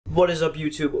What is up,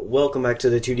 YouTube? Welcome back to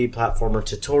the 2D platformer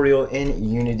tutorial in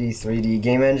Unity 3D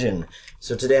game engine.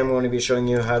 So today I'm going to be showing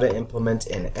you how to implement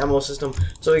an ammo system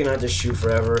so you can not just shoot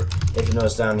forever. If you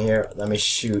notice down here, let me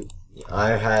shoot.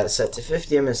 I had it set to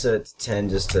 50, I'm going to set it to 10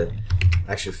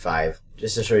 actually 5,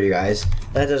 just to show you guys.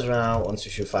 That does run out once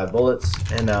we shoot 5 bullets,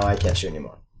 and now I can't shoot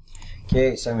anymore.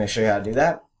 Okay, so I'm going to show you how to do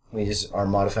that. We just are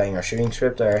modifying our shooting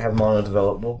script. I have mono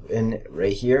developable in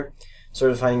right here. So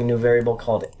we're defining a new variable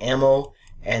called ammo.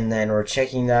 And then we're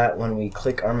checking that when we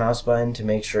click our mouse button to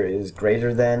make sure it is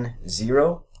greater than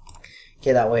 0.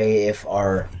 Okay, that way if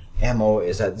our ammo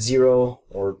is at 0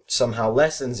 or somehow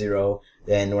less than 0,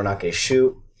 then we're not going to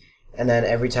shoot. And then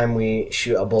every time we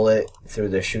shoot a bullet through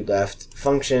the shoot left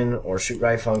function or shoot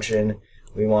right function,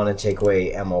 we want to take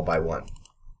away ammo by 1.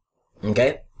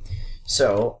 Okay?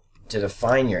 So, to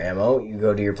define your ammo, you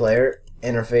go to your player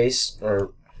interface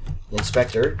or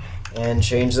inspector and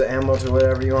change the ammo to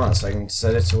whatever you want. So I can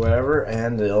set it to whatever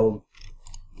and it'll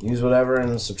use whatever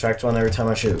and subtract 1 every time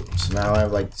I shoot. So now I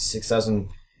have like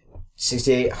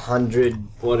 6,800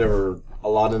 whatever, a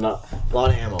lot of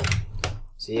ammo.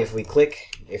 See, if we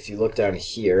click, if you look down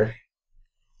here,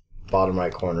 bottom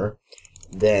right corner,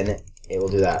 then it will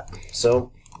do that.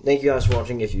 So thank you guys for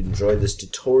watching. If you enjoyed this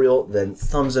tutorial, then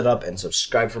thumbs it up and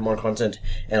subscribe for more content,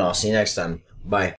 and I'll see you next time. Bye.